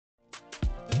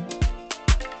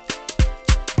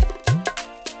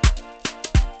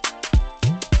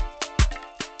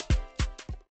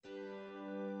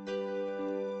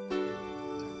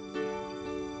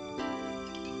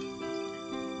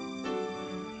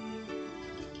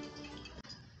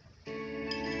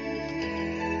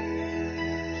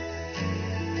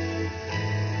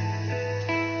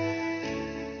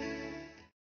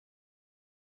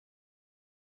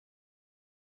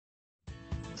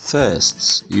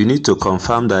First, you need to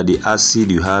confirm that the acid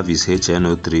you have is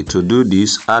HNO3. To do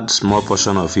this, add small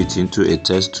portion of it into a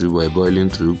test tube or a boiling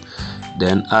tube,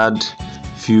 then add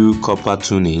few copper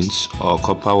tunings or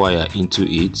copper wire into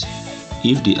it.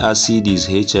 If the acid is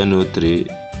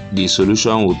HNO3, the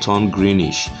solution will turn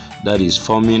greenish, that is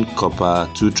forming copper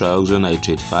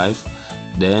 2-trioxonitrate 5.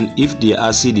 Then if the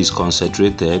acid is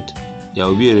concentrated, there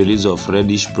will be a release of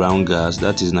reddish brown gas,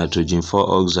 that is nitrogen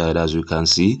 4 oxide, as you can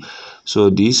see.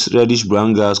 So this reddish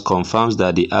brown gas confirms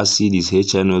that the acid is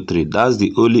HNO3. That's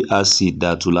the only acid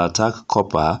that will attack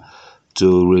copper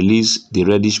to release the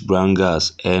reddish brown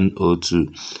gas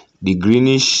NO2. The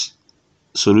greenish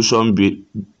solution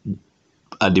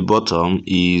at the bottom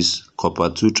is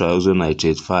copper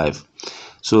 2-trioxonitrate 5.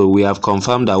 So we have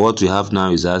confirmed that what we have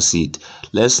now is acid.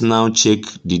 Let's now check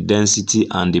the density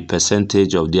and the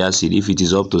percentage of the acid, if it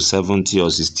is up to 70 or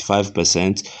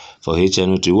 65% for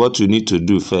HNO3. What you need to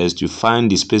do first, you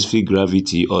find the specific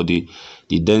gravity or the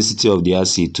density of the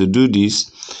acid. To do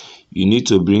this, you need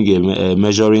to bring a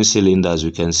measuring cylinder. As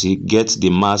you can see, get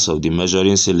the mass of the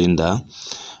measuring cylinder.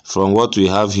 From what we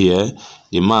have here,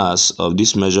 the mass of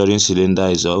this measuring cylinder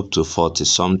is up to 40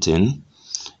 something.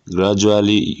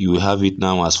 Gradually you have it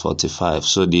now as 45.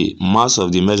 So the mass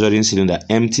of the measuring cylinder,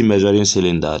 empty measuring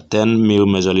cylinder, 10 ml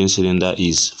measuring cylinder,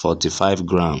 is 45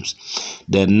 grams.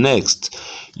 Then next,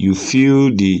 you fill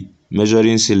the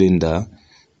measuring cylinder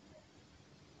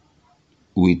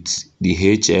with the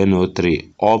HNO3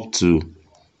 up to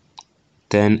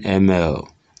 10 ml,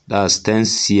 that's 10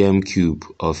 cm cube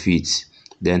of it.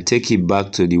 Then take it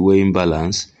back to the weighing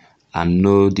balance and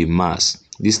know the mass.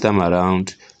 This time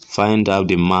around, find out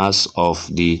the mass of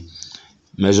the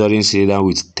measuring cylinder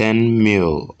with 10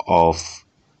 ml of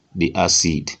the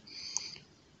acid.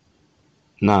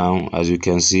 Now, as you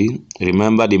can see,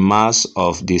 remember the mass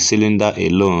of the cylinder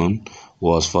alone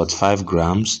was 45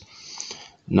 grams.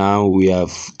 Now we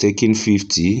have taken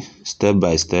 50 step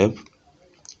by step.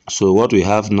 So what we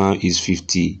have now is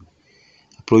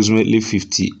approximately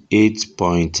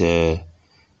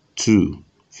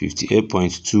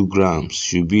 58.2 grams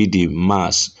should be the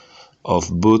mass of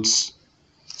both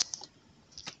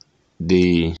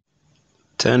the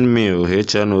 10 ml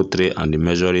HNO3 and the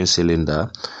measuring cylinder.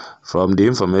 From the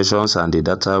informations and the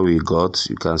data we got,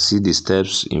 you can see the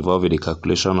steps involved in the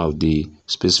calculation of the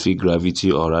specific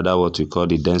gravity, or rather what we call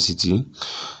the density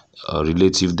or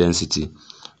relative density.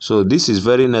 So this is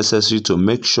very necessary to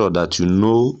make sure that you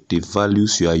know the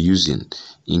values you are using.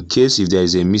 In case if there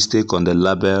is a mistake on the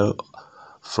label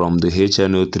from the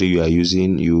HNO3 you are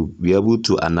using, you'll be able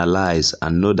to analyze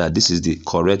and know that this is the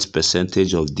correct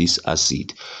percentage of this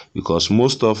acid. Because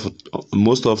most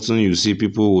often you see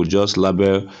people will just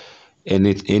label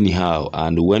anyhow,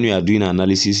 and when you are doing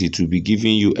analysis it will be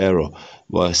giving you error.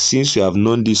 But since you have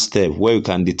known this step where you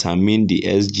can determine the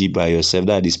SG by yourself,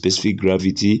 that is specific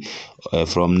gravity,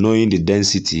 from knowing the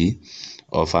density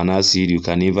of an acid, you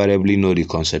can invariably know the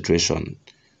concentration.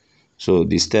 So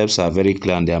the steps are very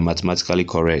clear and they are mathematically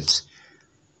correct.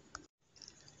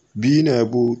 Being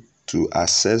able to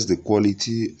assess the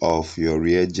quality of your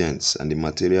reagents and the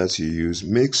materials you use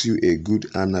makes you a good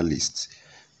analyst.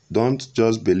 Don't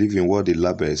just believe in what the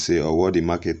labels say or what the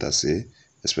marketers say,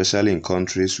 especially in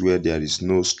countries where there is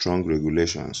no strong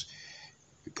regulations,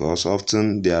 because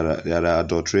often there are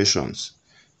adulterations.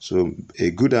 So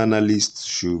a good analyst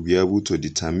should be able to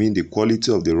determine the quality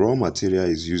of the raw material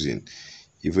he's using,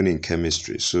 even in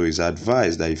chemistry. So it's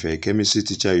advised that if you're a chemistry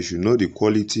teacher, you should know the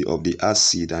quality of the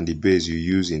acid and the base you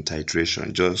use in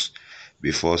titration just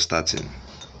before starting.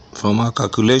 From our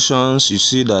calculations, you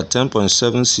see that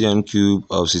 10.7 cm cube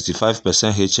of 65%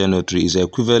 HNO3 is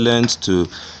equivalent to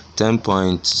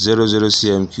 10.00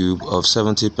 cm cube of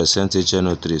 70%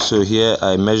 HNO3. So here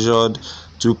I measured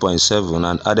 2.7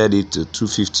 and added it to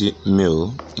 250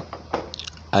 ml.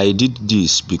 I did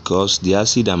this because the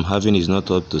acid I'm having is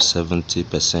not up to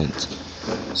 70%.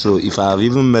 So if I have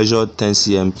even measured 10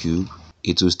 cm cube,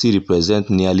 it will still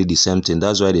represent nearly the same thing.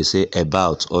 That's why they say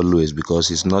about always, because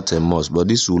it's not a must. But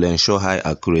this will ensure high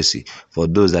accuracy for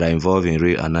those that are involved in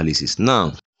real analysis.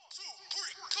 Now,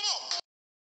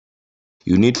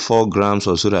 you need 4 grams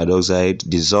of soda hydroxide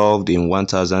dissolved in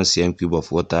 1000 cm cube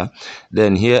of water.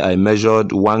 Then here I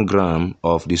measured 1 gram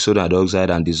of the soda hydroxide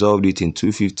and dissolved it in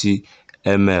 250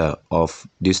 ml of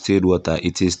distilled water.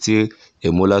 It is still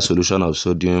a molar solution of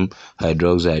sodium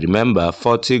hydroxide. Remember,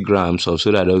 40 grams of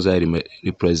soda hydroxide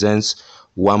represents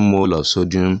 1 mole of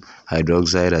sodium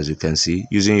hydroxide. As you can see,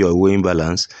 using your weighing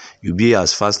balance, you be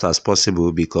as fast as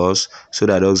possible because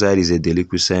soda hydroxide is a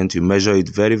deliquescent. You measure it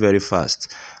very, very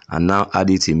fast and now add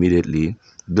it immediately.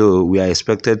 Though we are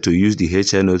expected to use the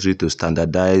HNO3 to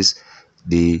standardize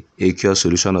the aqueous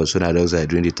solution of sodium hydroxide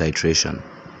during the titration.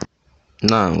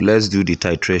 Now let's do the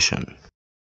titration.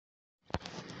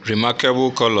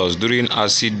 Remarkable colors during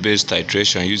acid-base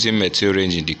titration using methyl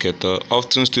range indicator.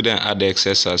 Often students add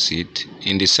excess acid.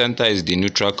 In the center is the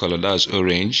neutral color, that's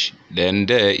orange. Then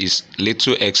there is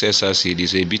little excess acid,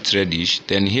 is a bit reddish.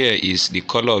 Then here is the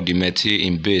color of the methyl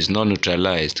in base, not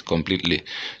neutralized completely.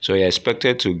 So you're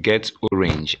expected to get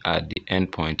orange at the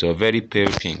end point, or very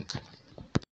pale pink.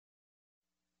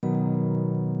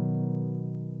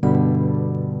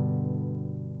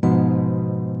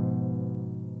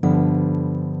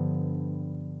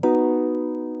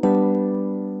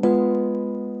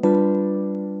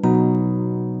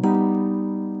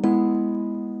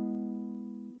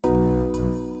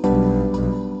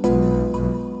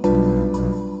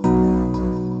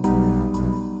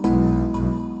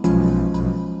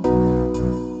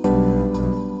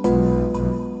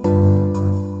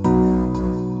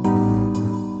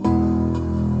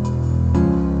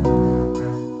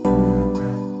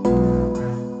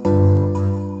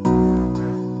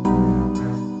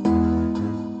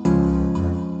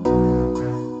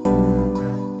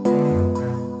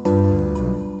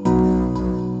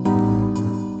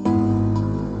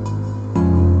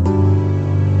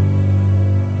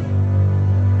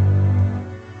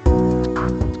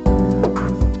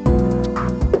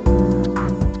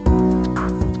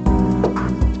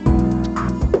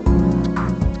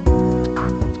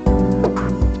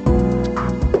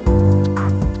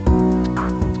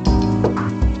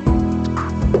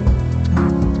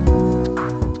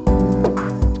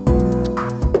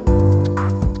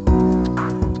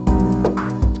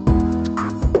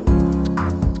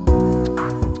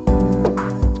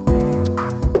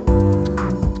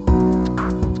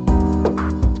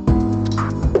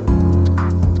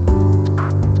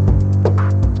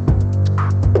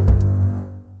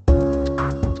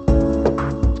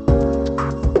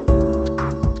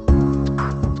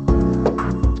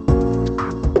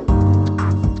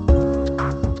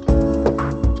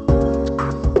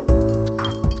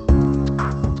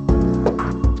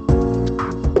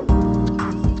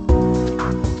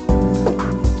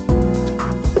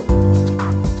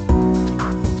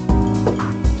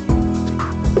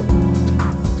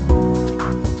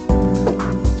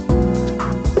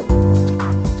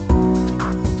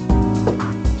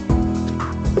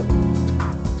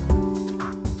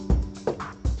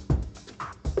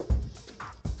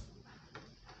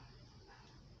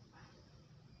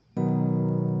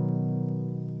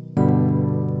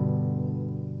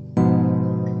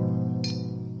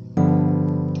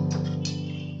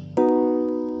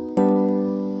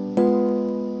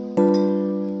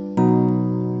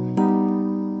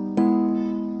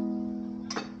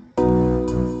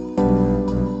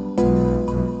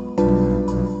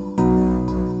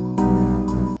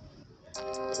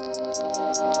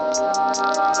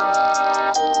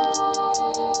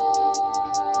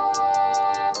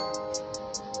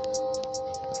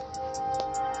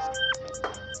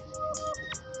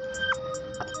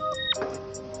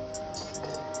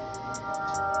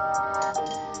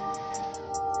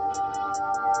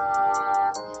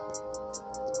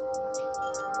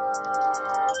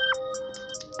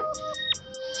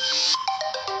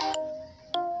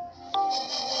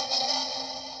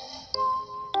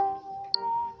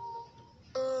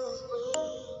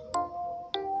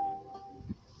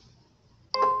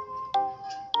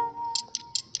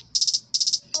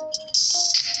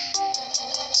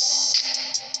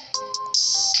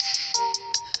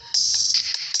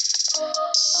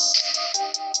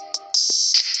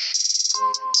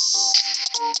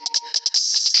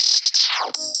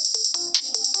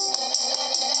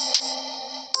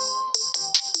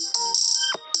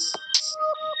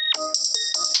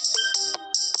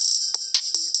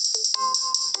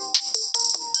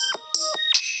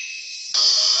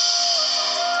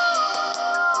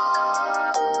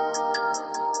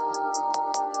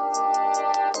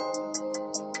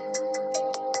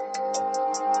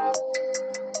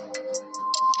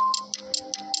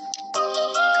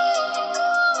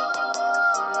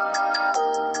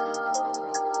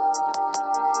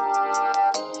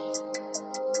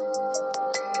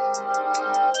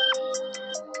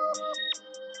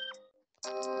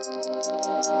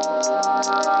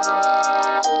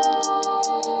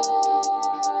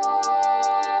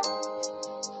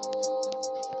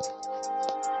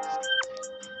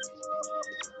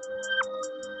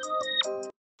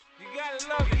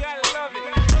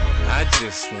 I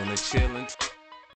just wanna chill and